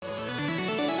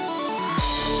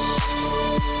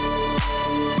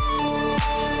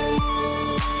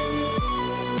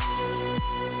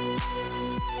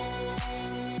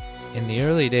the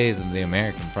early days of the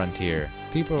American frontier,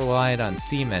 people relied on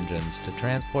steam engines to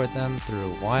transport them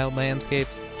through wild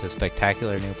landscapes to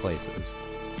spectacular new places.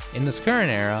 In this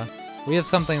current era, we have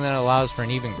something that allows for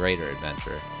an even greater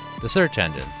adventure, the search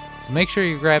engine. So make sure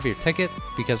you grab your ticket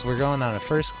because we're going on a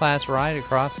first-class ride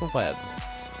across the web.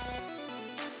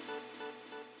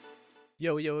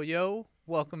 Yo, yo, yo.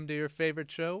 Welcome to your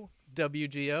favorite show,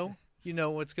 WGO. You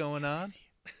know what's going on.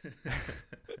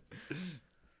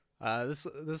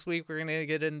 This week we're going to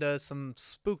get into some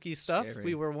spooky stuff. Scary.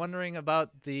 We were wondering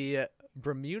about the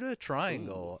Bermuda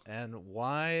Triangle and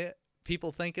why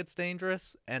people think it's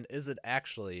dangerous, and is it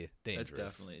actually dangerous? It's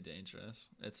definitely dangerous.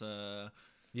 It's a...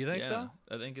 You think so?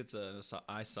 I think it's a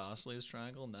isosceles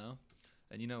triangle, no?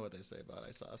 And you know what they say about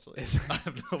isosceles. I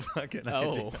have no fucking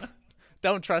idea.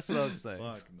 Don't trust those things.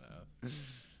 Fuck no.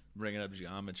 Bringing up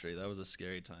geometry, that was a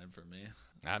scary time for me.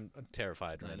 I'm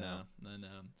terrified right now.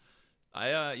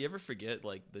 I know. You ever forget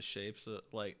like the shapes of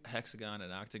like hexagon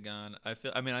and octagon? I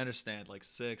understand like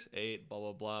 6, 8, blah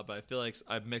blah blah, but I feel like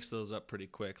I've mixed those up pretty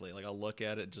quickly. Like I'll look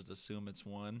at it and just assume it's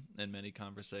one in many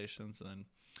conversations and then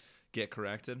get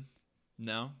corrected.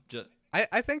 No, just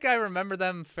I think I remember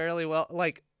them fairly well.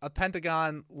 Like a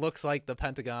pentagon looks like the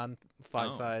pentagon,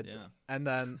 five sides, yeah. And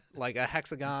then like a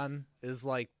hexagon is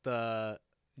like the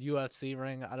UFC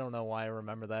ring. I don't know why I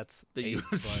remember that's the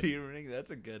UFC ring. That's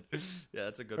a good. Yeah,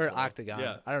 that's a good. Or point. octagon.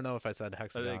 Yeah. I don't know if I said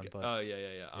hexagon. But Oh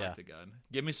yeah. Octagon.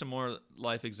 Give me some more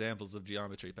life examples of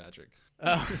geometry, Patrick.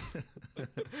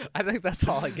 I think that's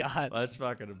all I got. That's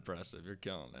fucking impressive. You're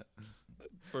killing it.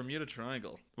 Bermuda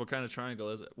Triangle. What kind of triangle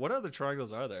is it? What other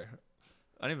triangles are there?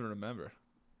 I don't even remember.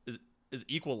 Is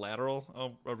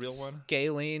equilateral a real one?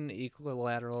 Scalene,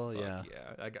 equilateral. Fuck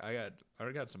yeah.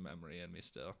 I got some memory in me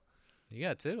still. You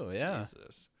got two, yeah.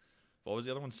 Jesus. What was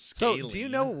the other one? So, do you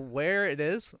know where it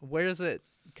is? Where does it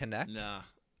connect? Nah.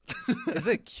 Is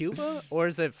it Cuba or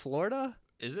is it Florida?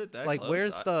 Is it that like, close?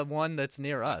 where's the one that's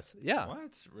near us? Yeah.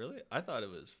 What? Really? I thought it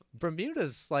was...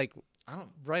 Bermuda's, like,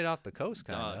 right off the coast,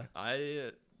 kind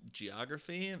of.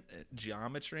 Geography,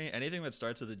 geometry, anything that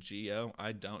starts with a G-O,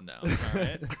 I don't know. All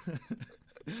right?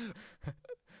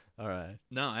 All right.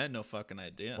 No, I had no fucking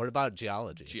idea. What about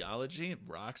geology? Geology,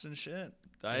 rocks and shit.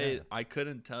 Yeah. I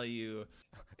couldn't tell you.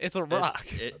 It's a rock.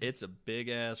 It's a big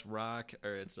ass rock,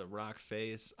 or it's a rock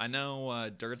face. I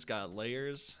know dirt's got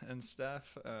layers and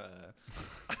stuff.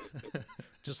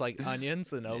 Just like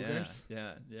onions and ogres.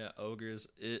 Yeah. Ogres.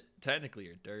 It technically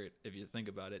are dirt if you think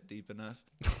about it deep enough.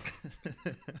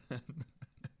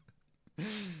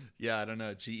 Yeah, I don't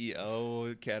know.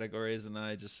 GEO categories and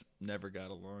I just never got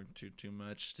along too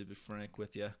much, to be frank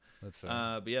with you. That's fair.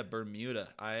 But yeah, Bermuda.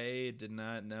 I did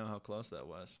not know how close that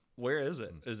was. Where is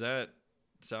it? Is that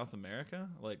South America?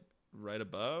 Like right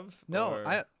above? No,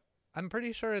 or? I'm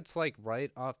pretty sure it's like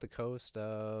right off the coast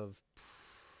of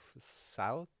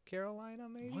South Carolina,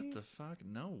 maybe? What the fuck?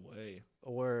 No way.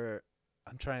 Or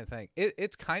I'm trying to think.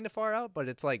 It's kind of far out, but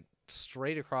it's like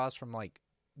straight across from like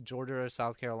Georgia,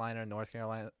 South Carolina, North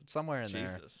Carolina, somewhere in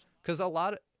there. Because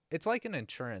it's like an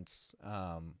insurance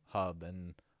hub,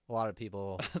 and a lot of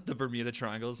people. The Bermuda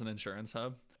Triangle is an insurance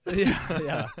hub.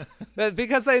 Yeah.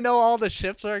 Because they know all the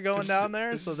ships are going down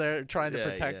there, so they're trying to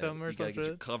protect them or you something. Gotta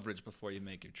get your coverage before you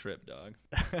make your trip, dog.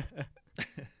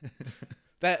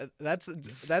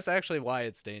 That's actually why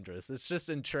it's dangerous. It's just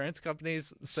insurance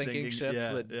companies sinking ships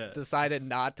that decided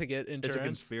not to get insurance. It's a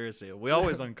conspiracy. We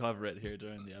always uncover it here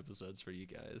during the episodes for you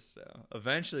guys. So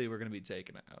eventually we're going to be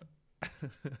taken out.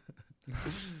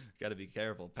 Got to be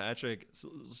careful. Patrick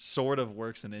sort of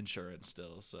works in insurance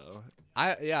still, so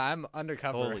I'm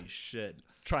undercover. Holy shit!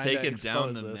 Taking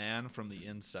down the man from the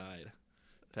inside.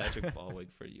 Patrick Ballwig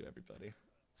for you, everybody.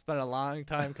 It's been a long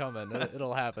time coming.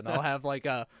 It'll happen. I'll have like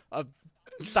a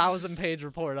 1,000-page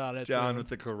report on it. Down with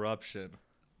the corruption.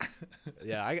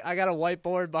 Yeah, I got a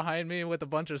whiteboard behind me with a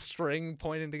bunch of string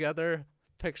pointing together,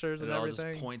 pictures and everything. It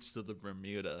all just points to the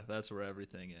Bermuda. That's where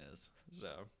everything is. So,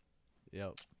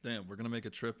 yep. Damn, we're gonna make a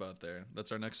trip out there.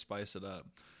 That's our next spice it up.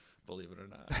 Believe it or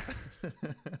not.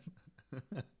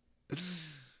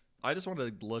 I just want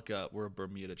to look up where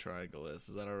Bermuda Triangle is.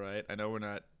 Is that all right? I know we're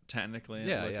not technically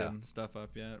looking stuff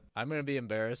up yet. I'm going to be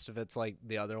embarrassed if it's like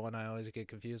the other one I always get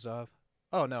confused off.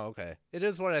 Oh, no, okay. It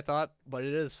is what I thought, but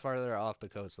it is farther off the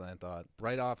coast than I thought.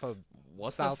 Right off of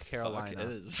South Carolina. It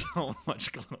is so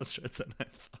much closer than I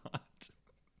thought.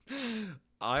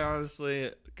 I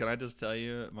honestly, can I just tell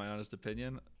you my honest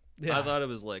opinion? Yeah. I thought it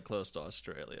was like close to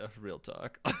Australia. Real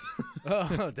talk.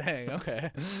 Oh, dang. Okay.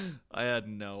 I had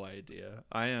no idea.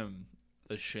 I am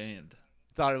ashamed.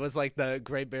 Thought it was like the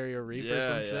Great Barrier Reef or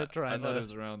some shit. I thought it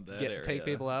was around that area. Take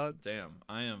people out. Damn.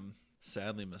 I am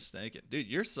sadly mistaken. Dude,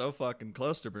 you're so fucking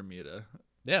close to Bermuda.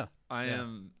 Yeah. I Yeah.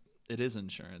 am. It is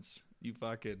insurance. You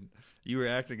were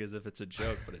acting as if it's a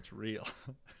joke, but it's real.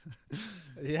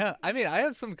 Yeah. I mean, I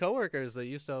have some coworkers that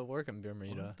used to work in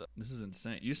Bermuda. This is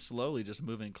insane. You slowly just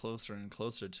moving closer and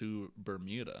closer to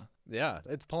Bermuda. Yeah,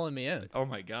 it's pulling me in. Oh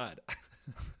my God.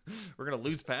 We're going to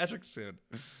lose Patrick soon.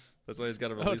 That's why he's got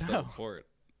to release that report.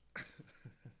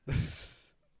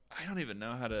 I don't even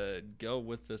know how to go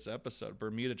with this episode.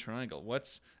 Bermuda Triangle.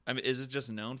 Is it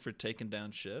just known for taking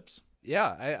down ships?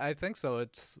 Yeah, I think so.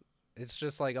 It's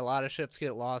just like a lot of ships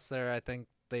get lost there. I think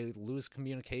they lose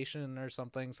communication or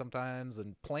something sometimes,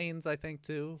 and planes, I think,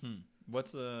 too.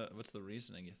 What's the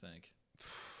reasoning, you think?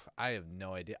 I have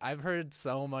no idea. I've heard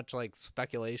so much like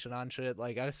speculation on shit.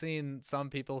 Like I've seen some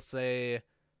people say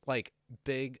like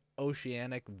big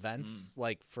oceanic vents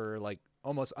like for like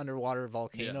almost underwater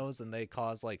volcanoes, and they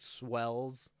cause like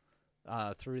swells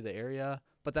through the area.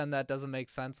 But then that doesn't make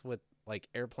sense with like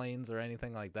airplanes or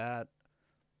anything like that.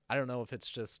 I don't know if it's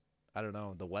just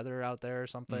the weather out there or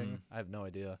something. I have no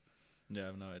idea. Yeah, I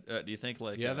have no idea. Do you think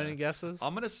like? Do you have any guesses?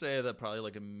 I'm gonna say that probably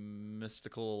like a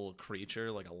mystical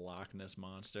creature, like a Loch Ness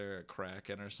monster, a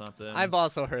kraken or something. I've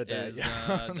also heard that is,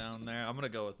 down there. I'm gonna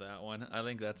go with that one. I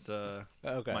think that's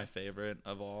my favorite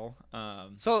of all.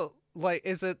 So like,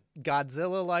 is it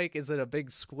Godzilla like? Is it a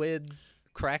big squid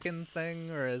kraken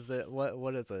thing, or is it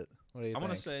what is it? What do you think? I'm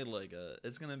gonna say like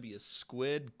it's gonna be a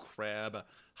squid crab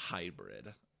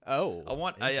hybrid. Oh,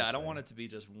 I don't want it to be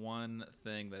just one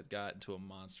thing that got into a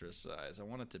monstrous size. I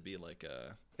want it to be like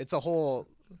it's a whole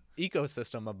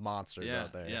ecosystem of monsters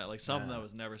out there. Yeah, like something that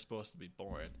was never supposed to be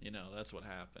born. You know, that's what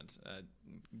happened.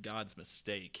 God's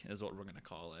mistake is what we're gonna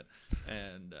call it.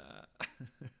 And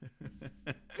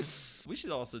we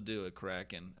should also do a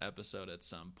Kraken episode at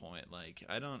some point. Like,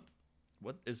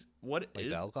 what is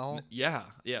the alcohol? Yeah,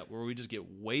 where we just get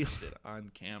wasted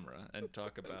on camera and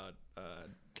talk about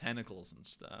tentacles and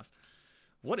stuff.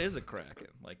 What is a kraken?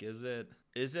 Like, is it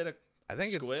a? I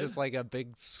think squid? It's just like a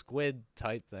big squid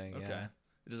type thing. Okay. Yeah.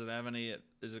 Does it have any?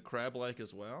 Is it crab-like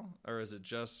as well, or is it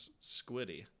just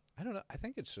squiddy? I don't know. I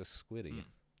think it's just squiddy.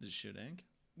 Does it shoot ink?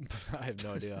 I have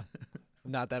no idea.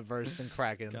 I'm not that versed in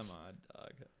krakens. Come on,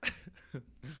 dog.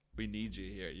 We need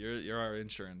you here. You're our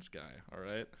insurance guy. All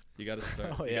right. You got to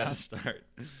start. You got to start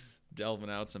delving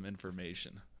out some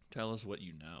information. Tell us what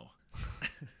you know.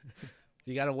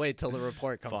 You got to wait till the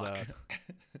report comes out.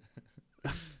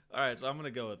 All right, so I'm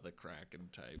gonna go with the Kraken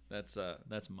type. That's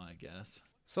my guess.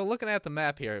 So looking at the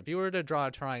map here, if you were to draw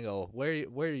a triangle, where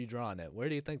are you drawing it? Where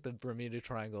do you think the Bermuda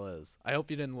Triangle is? I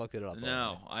hope you didn't look it up.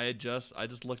 No, I just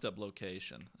looked up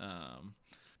location.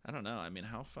 I don't know. I mean,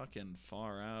 how fucking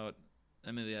far out?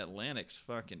 I mean, the Atlantic's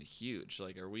fucking huge.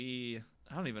 Like, I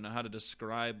don't even know how to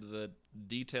describe the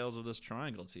details of this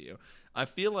triangle to you. I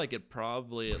feel like it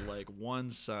probably, like,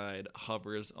 one side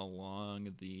hovers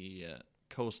along the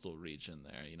coastal region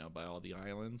there, you know, by all the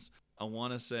islands. I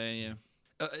want to say,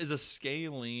 is a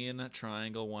scalene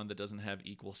triangle one that doesn't have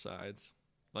equal sides?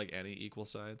 Like, any equal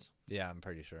sides? Yeah, I'm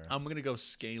pretty sure. I'm going to go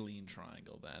scalene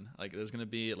triangle then. Like, there's going to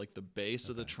be, like, the base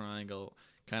of the triangle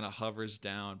kind of hovers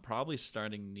down, probably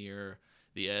starting near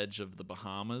the edge of the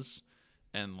Bahamas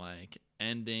and, like,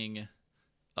 ending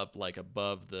up, like,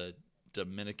 above the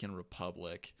Dominican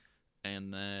Republic.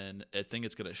 And then I think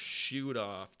it's going to shoot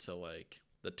off to, like,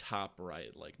 the top right,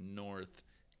 like,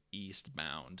 northeast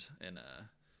bound in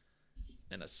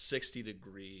a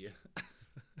 60-degree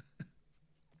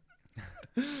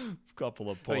couple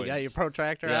of points. You got your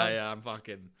protractor out? Yeah, I'm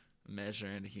fucking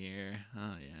measuring here.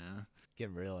 Oh, yeah.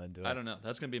 Getting real into it. I don't know.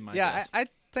 That's going to be my guess. I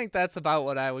think that's about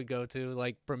what I would go to.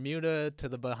 Like, Bermuda to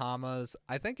the Bahamas.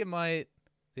 I think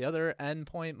the other end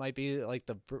point might be, like,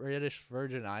 the British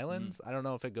Virgin Islands. I don't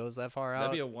know if it goes that far out.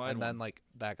 That'd be a wide one. And then, like,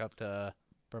 back up to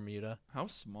Bermuda. How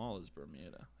small is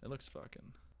Bermuda? It looks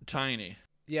fucking tiny.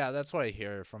 Yeah, that's what I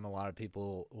hear from a lot of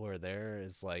people who are there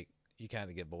is, like, you kind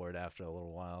of get bored after a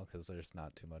little while because there's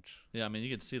not too much. Yeah, I mean, you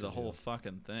can see the whole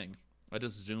fucking thing. I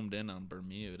just zoomed in on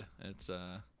Bermuda.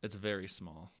 It's very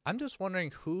small. I'm just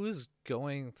wondering who's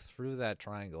going through that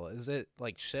triangle. Is it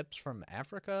like ships from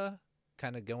Africa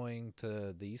kind of going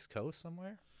to the East Coast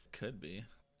somewhere? Could be.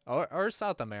 Or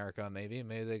South America, maybe.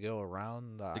 Maybe they go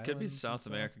around the islands. It could be South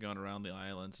America going around the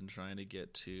islands and trying to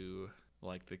get to,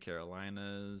 like, the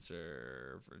Carolinas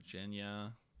or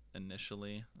Virginia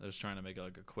initially. They're just trying to make,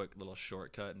 like, a quick little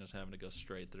shortcut and just having to go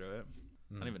straight through it.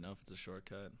 I don't even know if it's a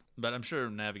shortcut. But I'm sure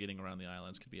navigating around the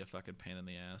islands could be a fucking pain in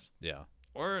the ass. Yeah.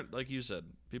 Or, like you said,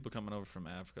 people coming over from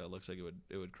Africa, it looks like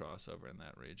it would cross over in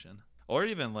that region. Or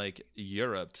even, like,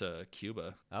 Europe to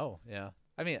Cuba. Oh, yeah.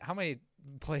 I mean, how many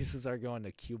places are going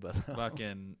to Cuba, though?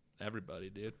 Fucking everybody,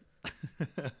 dude.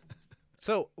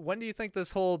 So when do you think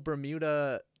this whole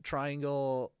Bermuda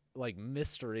Triangle like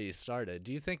mystery started?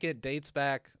 Do you think it dates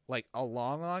back like a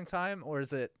long time, or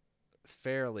is it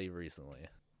fairly recently?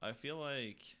 I feel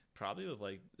like probably with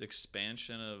like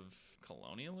expansion of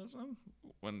colonialism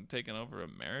when taking over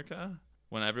America,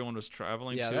 when everyone was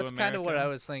traveling Yeah, to that's kind of what I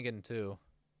America. was thinking too.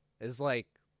 Is like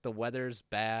the weather's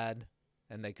bad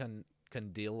and they couldn't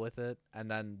deal with it,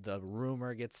 and then the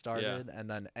rumor gets Yeah. started, and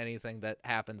then anything that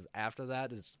happens after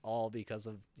that is all because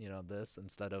of this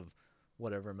instead of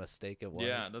whatever mistake it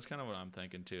Yeah, was. that's kind of what I'm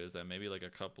thinking too. Is that maybe like a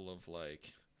couple of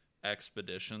like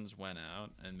expeditions went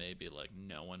out and maybe like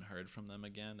no one heard from them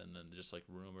again, and then just like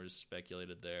rumors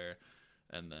speculated there,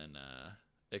 and then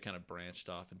it kind of branched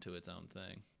off into its own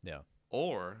thing. Yeah.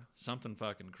 Or something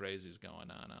fucking crazy is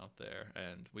going on out there,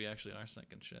 and we actually are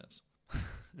sinking ships.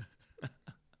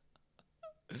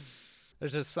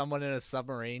 There's just someone in a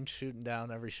submarine shooting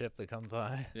down every ship that comes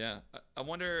by. Yeah, I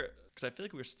wonder because I feel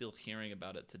like we're still hearing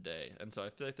about it today, and so I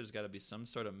feel like there's got to be some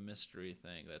sort of mystery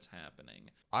thing that's happening.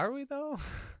 Are we though?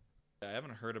 I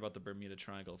haven't heard about the Bermuda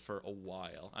Triangle for a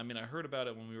while. I mean, I heard about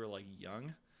it when we were like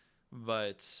young,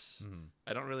 but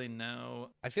I don't really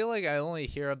know. I feel like I only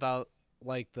hear about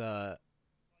like the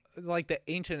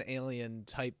ancient alien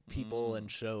type people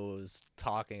and shows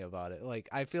talking about it. Like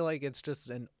I feel like it's just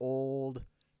an old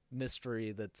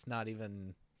mystery that's not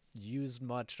even used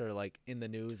much or like in the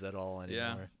news at all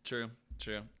anymore. Yeah,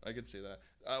 true. I could see that.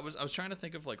 I was trying to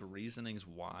think of like reasonings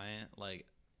why like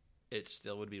it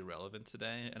still would be relevant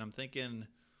today, and I'm thinking,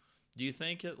 do you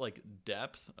think it like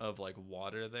depth of like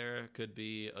water there could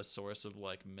be a source of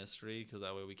like mystery because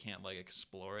that way we can't like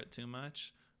explore it too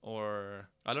much? Or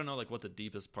I don't know like what the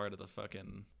deepest part of the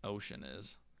fucking ocean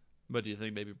is. But do you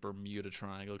think maybe Bermuda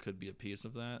Triangle could be a piece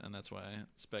of that? And that's why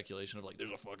speculation of like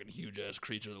there's a fucking huge ass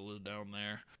creature that lives down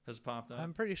there has popped up.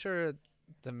 I'm pretty sure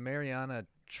the Mariana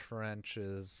Trench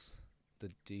is the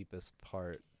deepest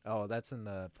part. Oh, that's in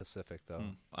the Pacific though.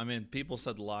 I mean, people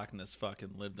said Loch Ness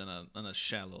fucking lived in a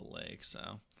shallow lake,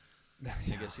 so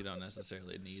I guess you don't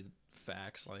necessarily need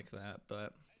facts like that.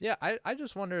 But yeah, I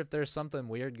just wonder if there's something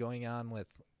weird going on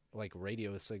with like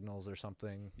radio signals or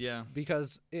something. yeah,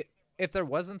 Because if there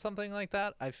wasn't something like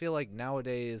that, I feel like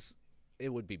nowadays it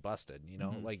would be busted,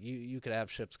 Like you could have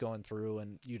ships going through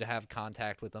and you'd have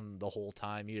contact with them the whole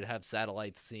time. You'd have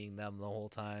satellites seeing them the whole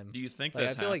time. do you think Like,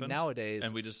 that's I feel like happened? nowadays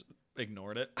And we just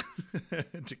ignored it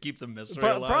to keep the mystery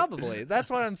But alive? probably. That's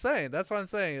what I'm saying.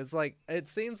 It's like it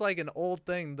seems like an old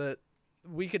thing that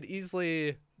we could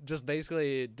easily just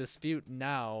basically dispute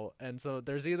now. And so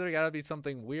there's either got to be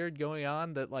something weird going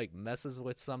on that like messes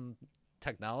with some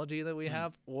technology that we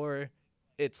have, or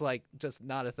it's like just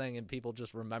not a thing and people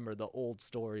just remember the old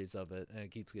stories of it and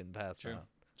it keeps getting passed on.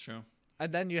 True.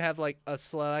 And then you have like a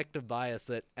selective bias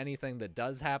that anything that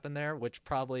does happen there, which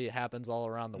probably happens all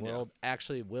around the world,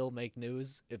 actually will make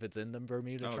news if it's in the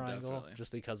Bermuda Triangle, definitely.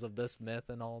 just because of this myth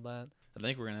and all that. I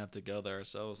think we're gonna have to go there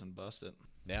ourselves and bust it.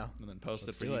 Yeah. And then post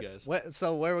Let's it for do you it. guys.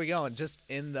 So where are we going? Just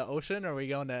in the ocean, or are we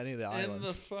going to any of the islands?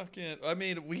 In the fucking, I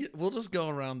mean, we'll just go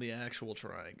around the actual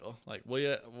triangle. Like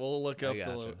we'll look up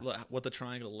what the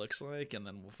triangle looks like, and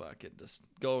then we'll fucking just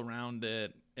go around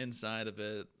it, inside of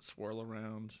it, swirl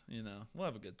around. We'll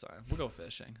have a good time. We'll go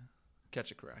fishing, catch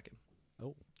a kraken.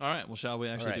 Oh, all right. Well, shall we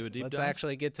actually do a deep Let's dive?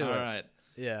 actually get to it. All right.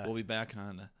 Yeah. We'll be back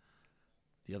on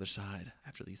the other side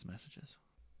after these messages.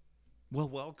 Well,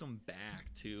 welcome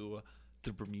back to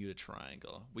the Bermuda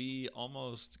Triangle. We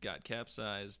almost got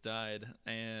capsized, died,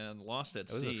 and lost at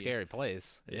sea. It was a scary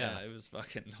place. Yeah, it was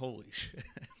fucking holy shit.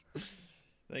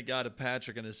 Thank God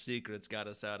Patrick and his secrets got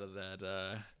us out of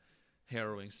that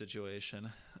harrowing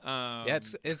situation. Yeah,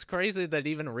 it's crazy that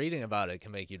even reading about it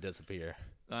can make you disappear.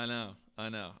 I know.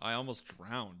 I almost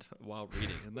drowned while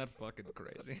reading. Isn't that fucking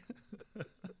crazy?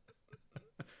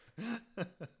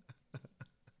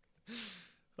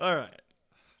 All right.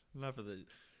 Enough of the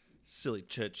silly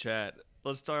chit chat.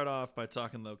 Let's start off by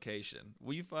talking location.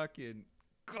 We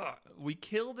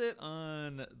killed it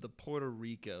on the Puerto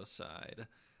Rico side.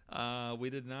 We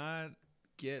did not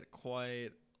get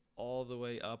quite all the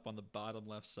way up on the bottom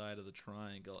left side of the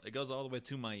triangle. It goes all the way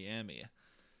to Miami.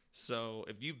 So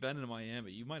if you've been in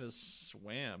Miami, you might have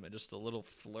swam in just a little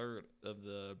flirt of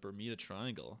the Bermuda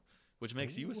Triangle, which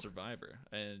makes you a survivor.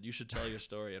 And you should tell your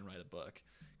story and write a book,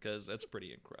 because that's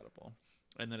pretty incredible.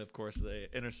 And then, of course, they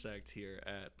intersect here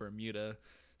at Bermuda.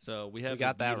 So we have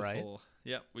got that right.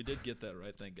 Yeah, we did get that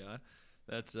right, thank God.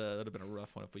 That'd have been a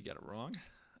rough one if we got it wrong.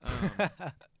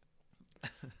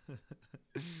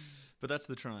 But that's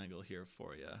the triangle here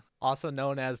for you. Also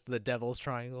known as the Devil's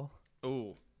Triangle.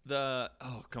 Oh,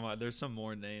 come on. There's some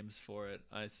more names for it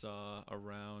I saw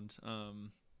around.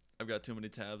 I've got too many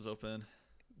tabs open.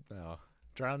 No.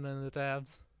 Drowning in the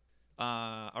tabs.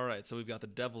 All right, so we've got the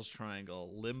Devil's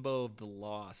Triangle, Limbo of the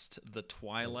Lost, the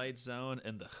Twilight Zone,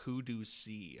 and the Hoodoo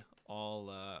Sea,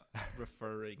 all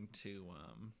referring to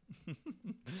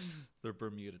the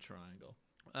Bermuda Triangle.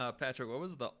 Patrick, what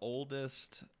was the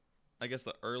oldest, I guess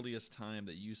the earliest time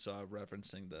that you saw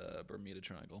referencing the Bermuda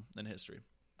Triangle in history?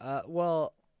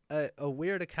 Well, a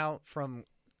weird account from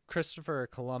Christopher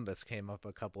Columbus came up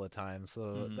a couple of times,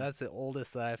 so that's the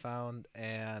oldest that I found,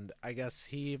 and I guess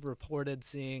he reported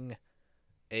seeing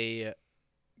a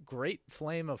great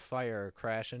flame of fire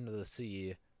crash into the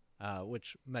sea,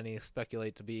 which many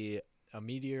speculate to be a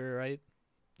meteorite.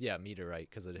 Yeah, meteorite,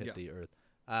 because it hit the Earth.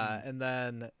 And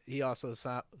then he also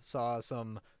saw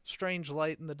some strange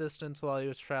light in the distance while he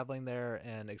was traveling there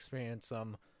and experienced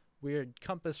some weird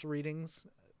compass readings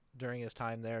during his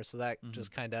time there, so that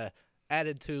just kind of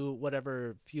added to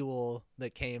whatever fuel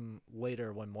that came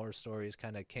later when more stories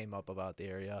kind of came up about the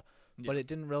area. But it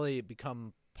didn't really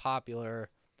become popular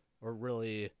or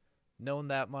really known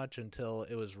that much until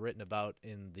it was written about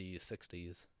in the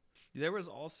 60s. There was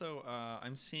also,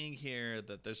 I'm seeing here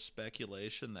that there's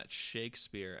speculation that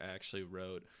Shakespeare actually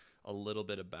wrote a little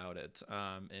bit about it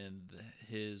in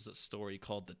his story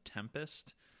called The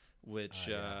Tempest, which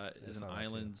is an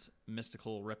island's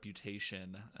mystical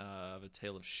reputation of a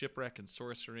tale of shipwreck and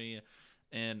sorcery.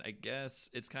 And I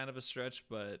guess it's kind of a stretch,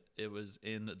 but it was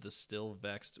in the still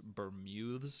vexed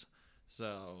Bermudas.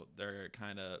 So they're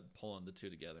kind of pulling the two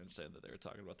together and saying that they were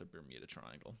talking about the Bermuda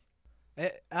Triangle.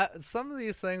 Some of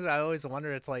these things I always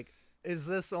wonder, it's like, is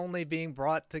this only being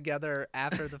brought together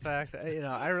after the fact?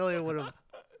 I really would have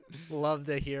loved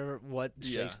to hear what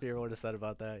Shakespeare would have said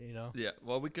about that, Yeah,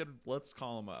 well, let's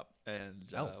call him up and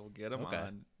we'll get him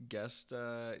on. Guest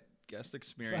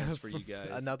experience for you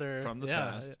guys from the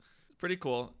past. Yeah. Pretty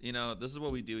cool. This is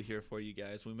what we do here for you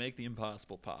guys. We make the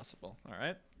impossible possible, all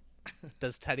right?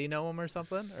 Does Teddy know him or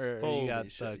something? Or holy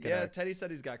shit. Yeah, Teddy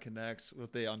said he's got connects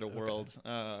with the underworld,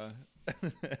 and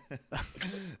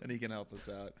he can help us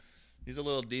out. He's a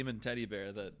little demon teddy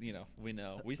bear that, we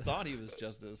know. We thought he was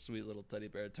just a sweet little teddy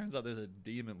bear. It turns out there's a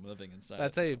demon living inside.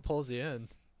 That's how he pulls you in.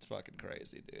 It's fucking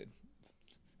crazy, dude.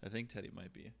 I think Teddy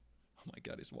might be. Oh my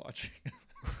God, he's watching.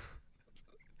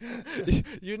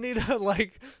 You need to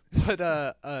put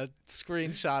a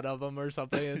screenshot of him or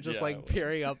something and just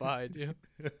peering up behind you.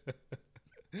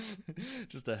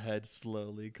 Just a head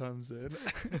slowly comes in.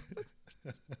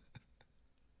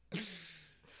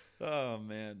 Oh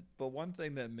man. But one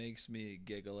thing that makes me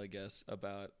giggle, I guess,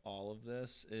 about all of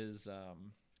this is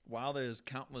while there's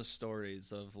countless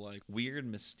stories of weird,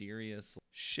 mysterious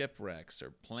shipwrecks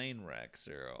or plane wrecks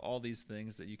or all these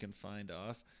things that you can find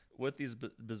off, with these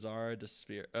bizarre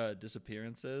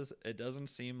disappearances, it doesn't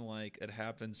seem like it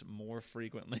happens more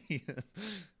frequently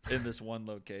in this one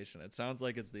location. It sounds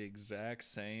like it's the exact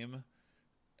same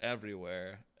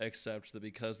everywhere, except that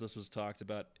because this was talked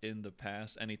about in the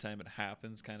past, anytime it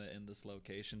happens kind of in this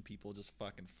location, people just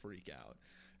fucking freak out.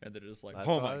 And they're just like,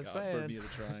 oh my God, Bermuda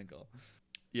Triangle.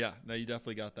 Yeah, no, you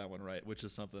definitely got that one right, which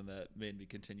is something that made me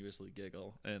continuously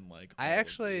giggle. And I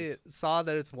actually saw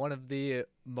that it's one of the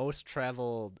most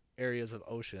traveled areas of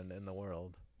ocean in the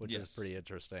world, which is pretty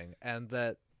interesting. And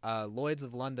that Lloyd's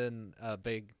of London, a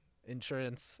big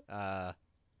insurance,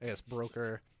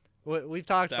 broker. We've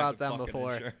talked about them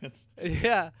before.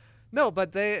 Yeah, no,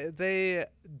 but they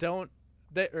don't.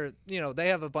 They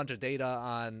have a bunch of data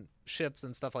on ships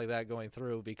and stuff like that going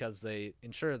through because they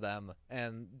insure them,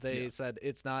 and they said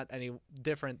it's not any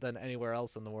different than anywhere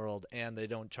else in the world, and they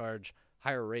don't charge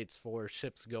higher rates for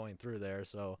ships going through there.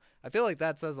 So I feel like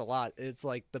that says a lot. It's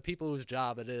like the people whose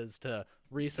job it is to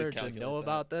research and know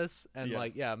about this and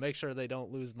make sure they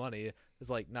don't lose money. It's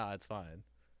like, nah, it's fine.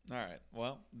 All right,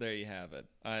 well, there you have it.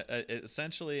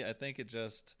 Essentially, I think it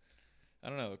just, I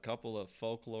don't know, a couple of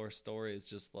folklore stories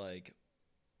just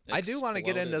I do want to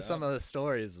get into some of the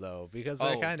stories, though, because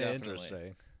they're kind of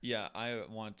interesting. Yeah, I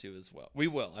want to as well. We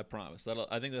will, I promise.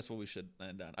 I think that's what we should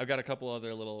end on. I've got a couple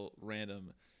other little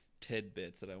random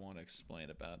tidbits that I want to explain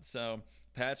about. So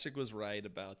Patrick was right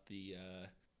about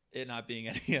it not being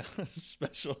any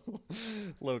special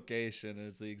location.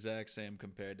 It's the exact same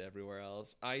compared to everywhere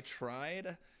else. I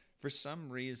tried, for some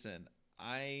reason,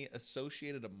 I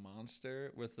associated a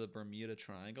monster with the Bermuda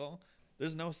Triangle.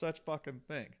 There's no such fucking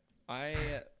thing. I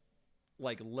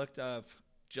looked up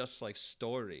just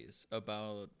stories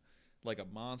about a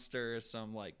monster,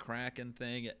 some kraken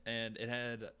thing, and it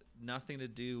had nothing to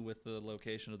do with the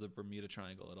location of the Bermuda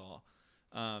Triangle at all.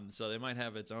 So they might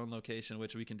have its own location,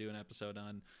 which we can do an episode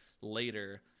on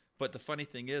later. But the funny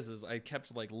thing is I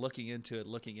kept looking into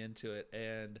it,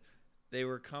 and they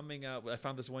were coming up. I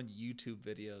found this one YouTube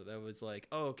video that was like,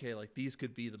 oh, okay, like these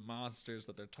could be the monsters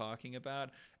that they're talking about,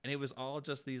 and it was all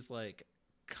just these like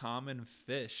common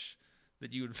fish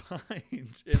that you would find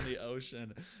in the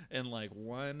ocean, and like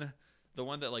the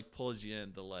one that like pulled you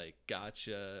in, the like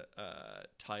gotcha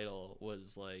title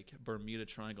was like Bermuda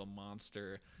Triangle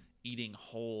monster eating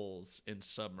holes in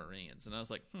submarines, and I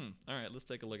was like, all right, let's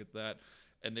take a look at that.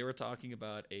 And they were talking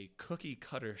about a cookie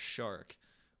cutter shark,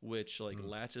 which like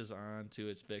latches on to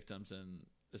its victims and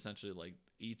essentially like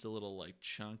eats a little like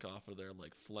chunk off of their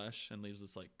like flesh and leaves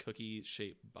this like cookie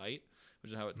shaped bite,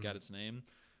 which is how it got its name.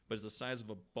 But it's the size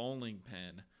of a bowling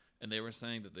pin. And they were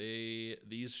saying that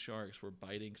these sharks were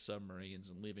biting submarines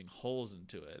and leaving holes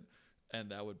into it, and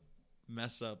that would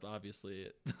mess up obviously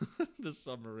the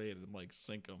submarine and like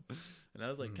sink them. And I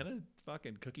was like, can a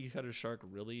fucking cookie cutter shark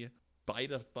really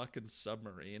bite a fucking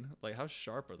submarine? Like, how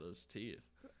sharp are those teeth?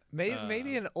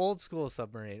 Maybe an old school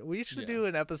submarine. We should do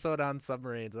an episode on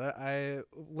submarines. I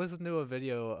listened to a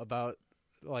video about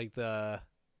like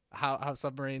how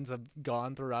submarines have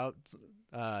gone throughout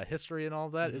history and all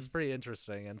that. It's pretty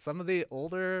interesting. And some of the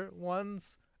older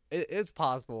ones, it's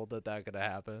possible that could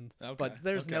have happened. Okay. But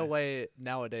there's no way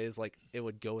nowadays like it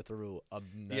would go through a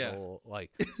metal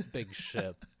like big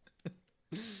ship.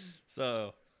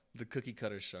 So the cookie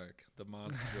cutter shark, the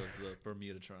monster of the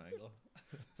Bermuda Triangle.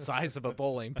 Size of a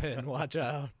bowling pin, watch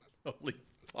out. Holy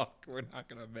fuck, we're not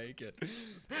gonna make it.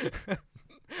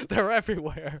 They're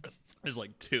everywhere. There's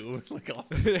like two, like off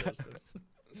in the distance.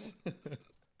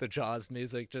 The Jaws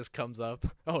music just comes up.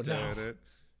 Oh no.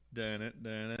 Damn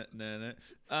it.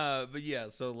 But yeah,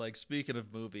 so like speaking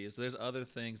of movies, there's other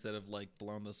things that have like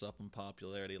blown this up in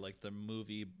popularity. Like the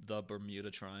movie The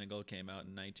Bermuda Triangle came out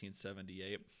in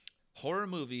 1978. Horror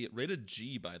movie, rated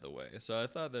G, by the way. So I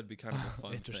thought that'd be kind of a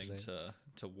fun thing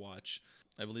to watch.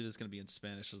 I believe it's going to be in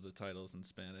Spanish, as the title's in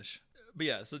Spanish. But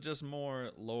yeah, so just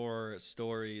more lore,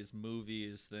 stories,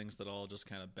 movies, things that all just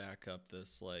kind of back up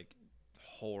this like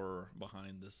horror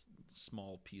behind this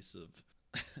small piece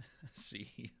of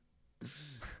sea.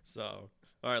 So,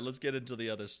 all right, let's get into the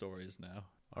other stories now.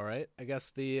 All right. I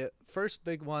guess the first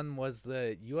big one was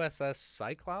the USS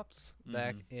Cyclops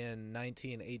back in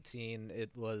 1918. It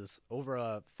was over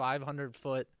a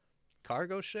 500-foot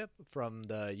cargo ship from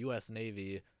the U.S.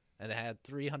 Navy, and it had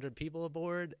 300 people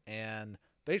aboard. And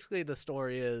basically the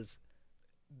story is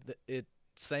it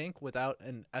sank without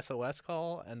an SOS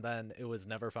call, and then it was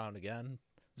never found again.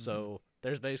 So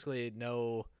there's basically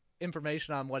no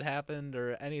information on what happened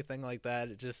or anything like that.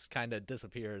 It just kind of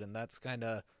disappeared, and that's kind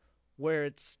of where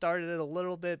it started a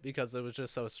little bit because it was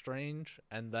just so strange.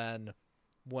 And then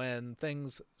when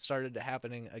things started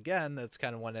happening again, that's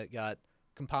kind of when it got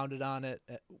compounded on it.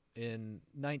 In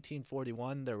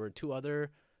 1941, there were 2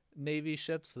 other Navy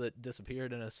ships that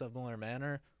disappeared in a similar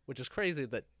manner, which is crazy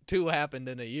that 2 happened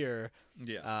in a year.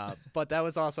 Yeah. But that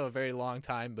was also a very long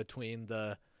time between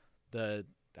the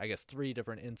I guess 3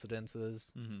 different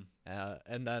incidences.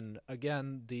 And then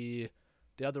again, the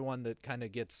other one that kind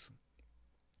of gets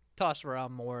tossed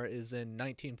around more is in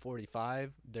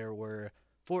 1945. There were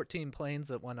 14 planes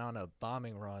that went on a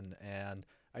bombing run, and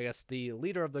I guess the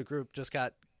leader of the group just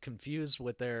got confused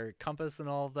with their compass and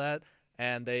all of that,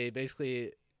 and they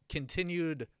basically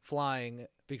continued flying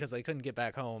because they couldn't get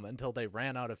back home until they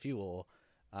ran out of fuel,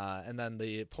 and then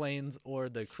the planes or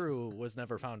the crew was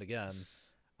never found again.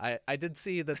 I did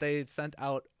see that they sent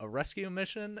out a rescue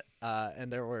mission,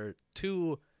 and there were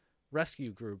 2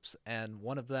 rescue groups, and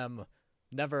one of them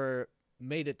never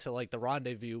made it to like the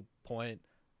rendezvous point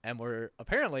and were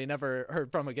apparently never heard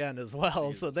from again as well.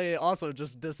 Jesus. So they also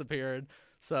just disappeared.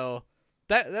 So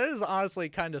that is honestly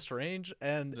kind of strange,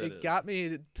 and it got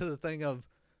me to the thing of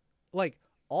like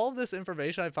all of this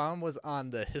information I found was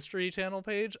on the History Channel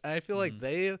page, and I feel like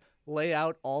they lay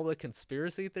out all the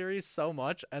conspiracy theories so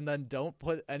much and then don't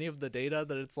put any of the data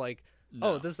that it's like,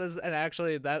 oh, this isn't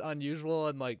actually that unusual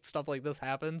and like stuff like this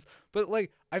happens. But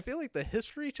like I feel like the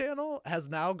History Channel has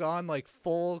now gone like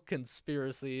full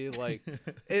conspiracy. Like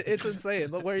it's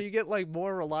insane where you get like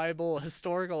more reliable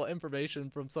historical information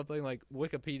from something like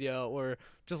Wikipedia or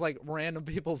just like random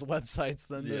people's websites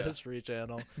than the History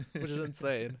Channel, which is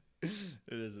insane. It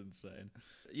is insane.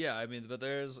 Yeah, I mean, but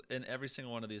there's in every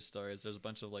single one of these stories, there's a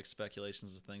bunch of like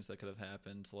speculations of things that could have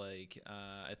happened. Like,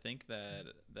 I think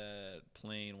that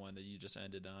plane one that you just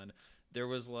ended on, there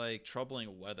was like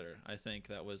troubling weather. I think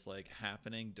that was like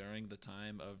happening during the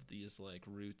time of these like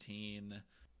routine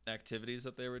activities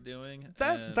that they were doing.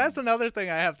 That's another thing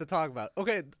I have to talk about.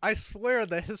 Okay, I swear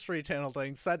the History Channel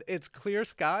thing said it's clear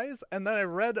skies, and then I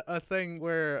read a thing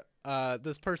where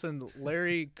this person,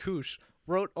 Larry Kush,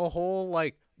 wrote a whole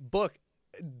like book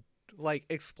like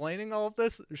explaining all of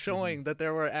this, showing that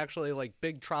there were actually like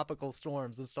big tropical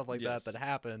storms and stuff like that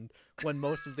happened when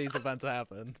most of these events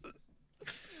happened.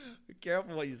 Be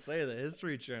careful what you say. The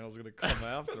History Channel's gonna come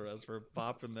after us for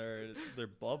popping their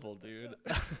bubble, dude.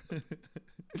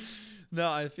 No,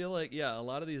 I feel like a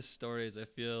lot of these stories, they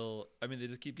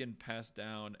just keep getting passed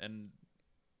down, and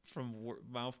from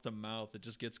mouth to mouth, it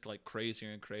just gets like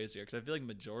crazier and crazier. Because I feel like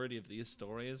majority of these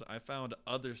stories, I found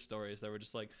other stories that were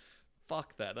just like,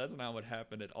 fuck that, that's not what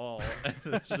happened at all.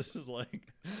 This is like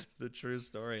the true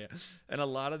story. And a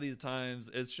lot of these times,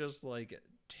 it's just like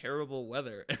terrible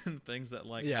weather and things that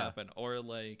happen, or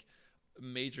like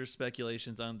major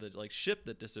speculations on the like ship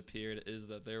that disappeared is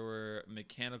that there were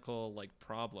mechanical like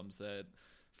problems that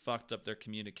fucked up their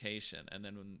communication, and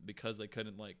then because they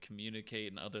couldn't like communicate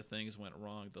and other things went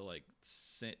wrong,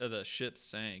 the ship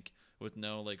sank with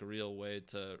no like real way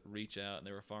to reach out, and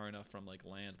they were far enough from like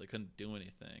land they couldn't do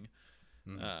anything.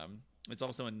 It's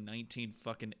also in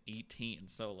 1918,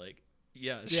 so like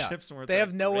ships weren't, they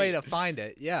have no great. way to find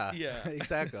it. Yeah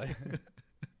exactly.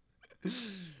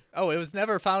 Oh, it was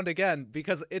never found again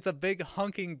because it's a big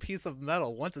hunking piece of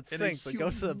metal. Once it sinks, it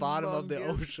goes to the bottom of the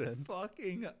ocean.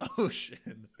 Fucking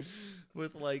ocean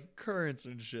with like currents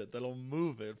and shit that'll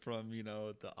move it from,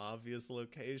 the obvious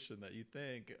location that you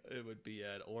think it would be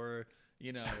at, or,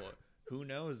 who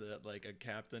knows it, like a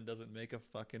captain doesn't make a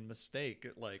fucking mistake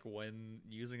like when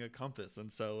using a compass,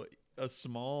 and so a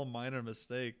small minor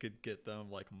mistake could get them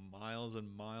like miles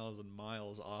and miles and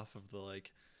miles off of the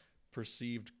like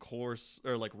perceived course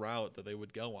or like route that they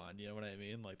would go on. You know what I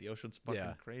mean? Like the ocean's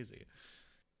fucking crazy.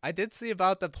 I did see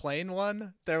about the plane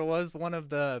one. There was one of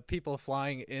the people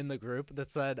flying in the group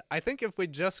that said, I think if we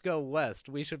just go west,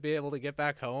 we should be able to get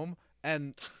back home.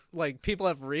 And like people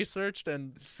have researched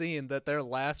and seen that their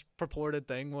last purported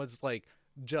thing was like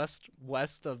just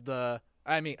west of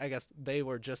I guess they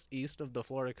were just east of the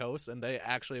Florida coast, and they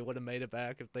actually would have made it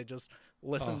back if they just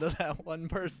listened to that one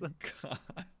person. God.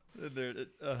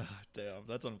 Damn,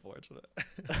 that's unfortunate.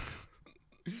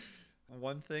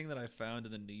 One thing that I found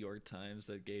in the New York Times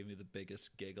that gave me the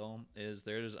biggest giggle is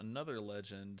there's another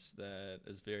legend that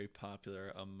is very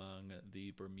popular among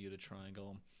the Bermuda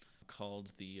Triangle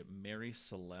called the Mary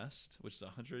Celeste, which is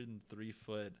a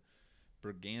 103-foot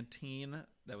brigantine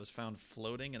that was found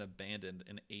floating and abandoned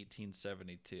in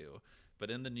 1872.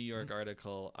 But in the New York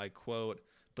article, I quote,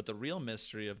 "But the real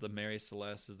mystery of the Mary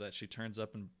Celeste is that she turns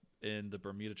up in the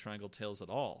Bermuda Triangle tales at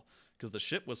all, because the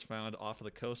ship was found off of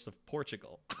the coast of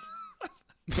Portugal."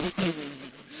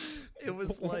 It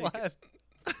was like What?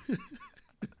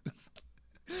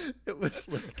 It was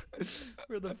like,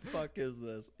 where the fuck is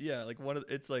this? Yeah, like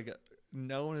it's like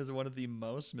known as one of the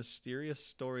most mysterious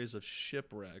stories of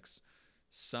shipwrecks,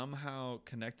 somehow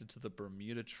connected to the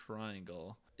Bermuda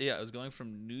Triangle. Yeah, it was going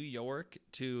from New York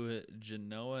to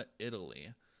Genoa,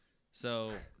 Italy.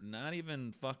 So not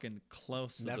even fucking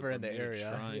close to Never the in the Bermuda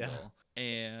area. Triangle. Yeah.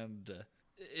 And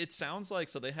it sounds like,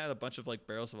 so they had a bunch of like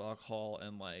barrels of alcohol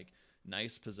and like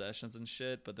nice possessions and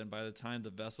shit, but then by the time the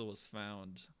vessel was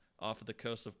found off of the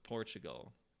coast of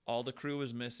Portugal, all the crew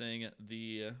was missing,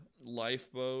 the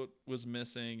lifeboat was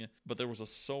missing, but there was a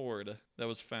sword that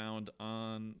was found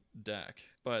on deck.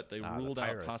 But they ruled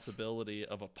out possibility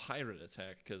of a pirate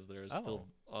attack because there's still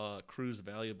crew's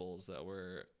valuables that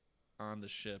were on the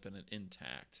ship and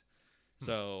intact.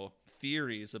 So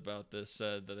theories about this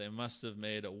said that they must have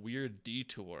made a weird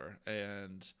detour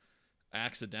and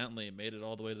accidentally made it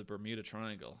all the way to the Bermuda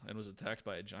Triangle and was attacked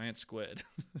by a giant squid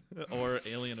or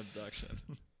alien abduction.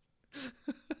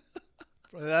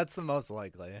 That's the most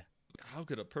likely. How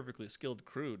could a perfectly skilled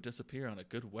crew disappear on a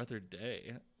good weathered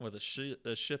day with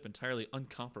a ship entirely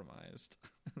uncompromised?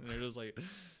 They're just like,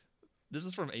 this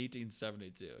is from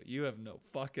 1872. You have no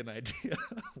fucking idea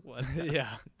what happened.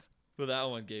 Yeah. But that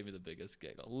one gave me the biggest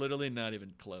giggle. Literally not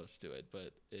even close to it,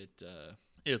 but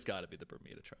it's got to be the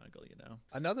Bermuda Triangle, you know?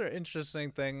 Another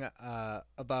interesting thing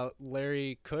about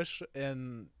Larry Cush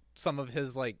and some of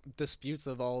his like disputes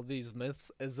of all of these myths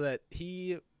is that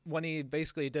when he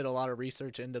basically did a lot of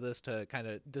research into this to kind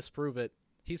of disprove it,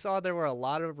 he saw there were a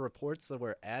lot of reports that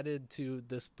were added to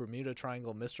this Bermuda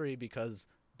Triangle mystery because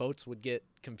boats would get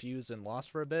confused and lost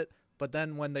for a bit. But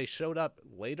then when they showed up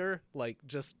later, like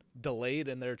just delayed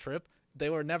in their trip,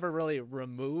 they were never really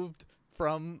removed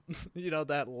from,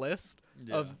 that list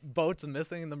of boats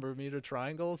missing in the Bermuda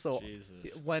Triangle. So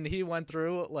when he went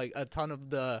through like a ton of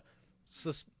the,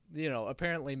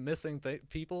 apparently missing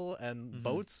people and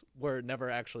boats were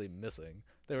never actually missing.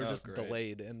 They were just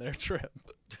delayed in their trip.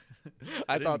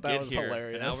 I thought that was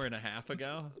hilarious. An hour and a half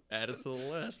ago, add it to the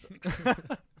list.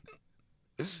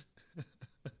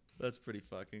 That's pretty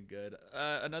fucking good.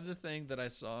 Another thing that I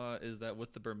saw is that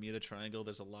with the Bermuda Triangle,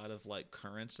 there's a lot of like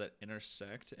currents that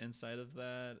intersect inside of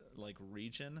that like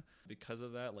region. Because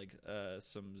of that, like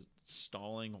some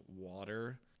stalling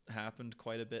water happened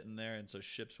quite a bit in there, and so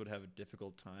ships would have a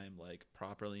difficult time like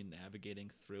properly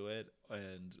navigating through it,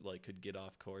 and like could get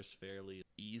off course fairly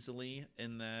easily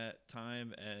in that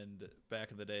time. And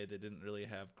back in the day, they didn't really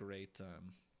have great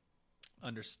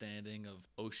understanding of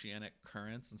oceanic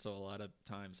currents, and so a lot of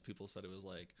times people said it was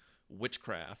like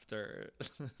witchcraft or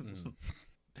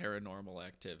paranormal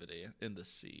activity in the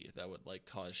sea that would like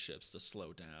cause ships to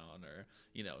slow down or,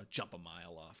 you know, jump a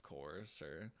mile off course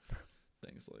or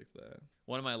things like that.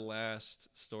 One of my last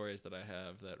stories that I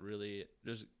have that really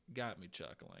just got me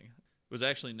chuckling was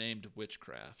actually named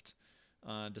Witchcraft.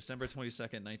 On December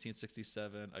 22nd,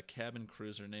 1967, a cabin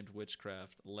cruiser named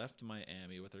Witchcraft left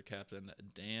Miami with her captain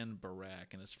Dan Barak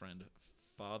and his friend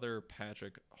Father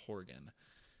Patrick Horgan.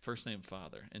 First name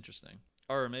Father. Interesting.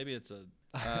 Or maybe it's a...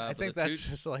 I think that's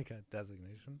just like a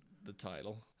designation. The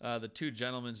title. The two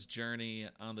gentlemen's journey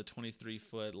on the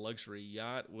 23-foot luxury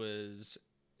yacht was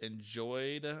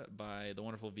enjoyed by the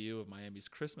wonderful view of Miami's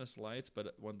Christmas lights,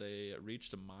 but when they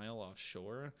reached a mile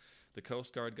offshore, the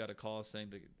Coast Guard got a call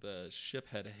saying that the ship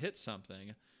had hit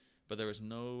something, but there was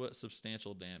no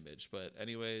substantial damage. But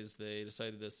anyways, they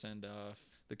decided to send off,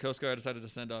 the Coast Guard decided to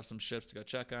send off some ships to go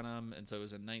check on them, and so it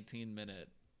was a 19-minute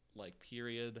like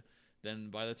period.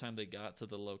 Then by the time they got to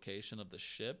the location of the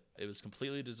ship, it was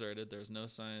completely deserted. There was no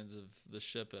signs of the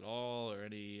ship at all or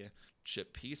any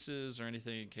ship pieces or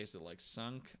anything in case it like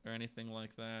sunk or anything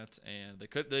like that. And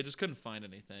they just couldn't find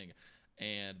anything.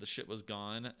 And the ship was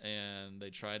gone, and they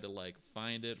tried to like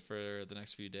find it for the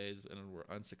next few days and were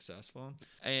unsuccessful.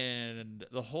 And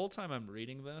the whole time I'm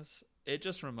reading this, it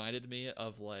just reminded me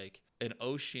of like an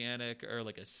oceanic or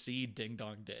like a sea ding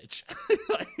dong ditch.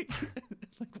 like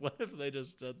what if they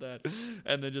just did that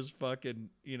and then just fucking,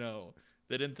 you know,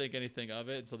 they didn't think anything of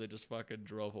it, so they just fucking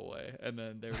drove away. And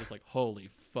then they were just like,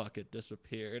 holy fuck, it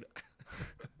disappeared.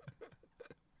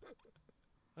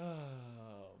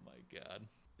 Oh my God.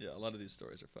 Yeah, a lot of these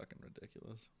stories are fucking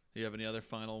ridiculous. Do you have any other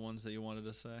final ones that you wanted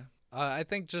to say? I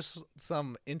think just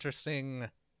some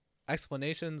interesting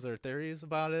explanations or theories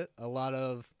about it. A lot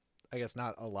of, I guess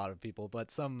not a lot of people, but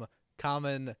some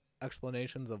common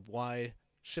explanations of why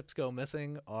ships go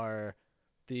missing are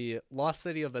the lost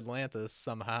city of Atlantis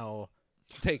somehow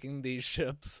taking these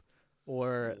ships,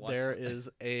 or What? there is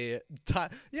a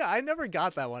yeah, I never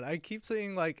got that one. I keep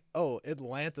seeing like, oh,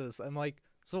 Atlantis. I'm like,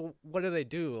 so what do they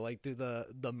do? Like, do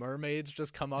the mermaids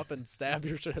just come up and stab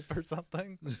your ship or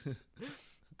something?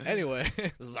 Anyway,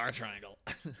 This is our triangle.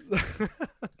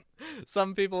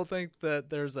 some people think that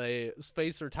there's a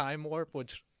space or time warp,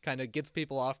 which kind of gets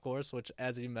people off course, which,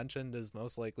 as you mentioned, is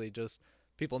most likely just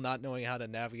people not knowing how to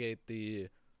navigate the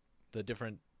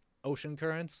different ocean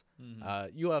currents.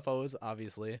 UFOs,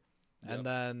 obviously. Yep. And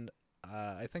then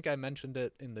I think I mentioned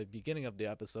it in the beginning of the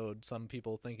episode, some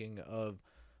people thinking of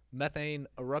methane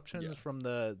eruptions from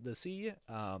the sea,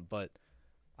 but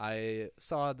I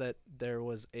saw that there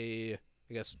was a,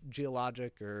 I guess,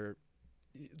 geologic or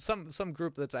some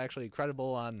group that's actually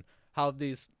credible on how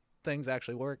these things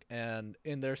actually work, and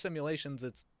in their simulations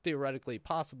it's theoretically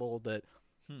possible that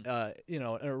you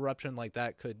know, an eruption like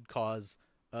that could cause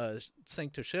a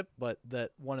sink to ship, but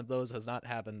that one of those has not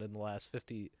happened in the last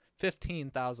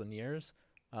 15,000 years.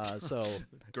 So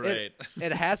Great.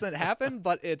 It hasn't happened,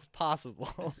 but it's possible.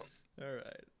 All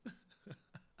right.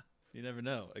 You never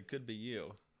know. It could be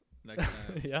you next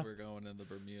time Yeah. we're going in the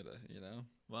Bermuda, you know?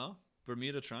 Well,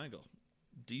 Bermuda Triangle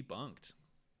debunked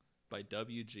by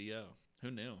WGO.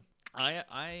 Who knew? I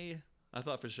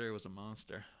thought for sure it was a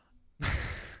monster.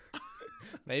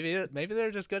 Maybe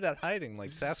they're just good at hiding,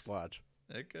 like Sasquatch.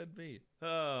 It could be.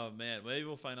 Oh, man. Maybe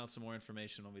we'll find out some more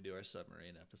information when we do our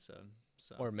submarine episode.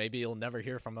 So. Or maybe you'll never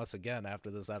hear from us again after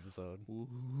this episode.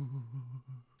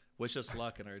 Wish us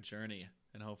luck in our journey,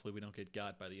 and hopefully we don't get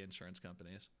got by the insurance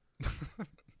companies.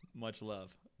 Much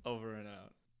love. Over and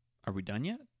out. Are we done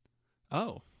yet?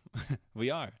 Oh, we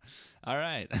are. All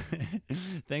right.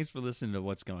 Thanks for listening to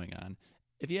What's Going On.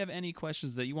 If you have any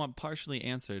questions that you want partially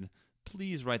answered,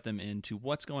 please write them in to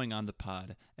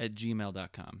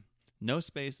what'sgoingonthepod@gmail.com. No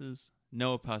spaces,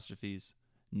 no apostrophes,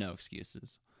 no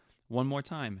excuses. One more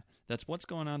time, that's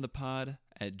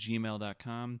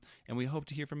what'sgoingonthepod@gmail.com, and we hope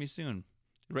to hear from you soon.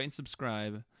 Rate and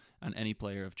subscribe on any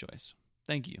player of choice.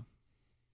 Thank you.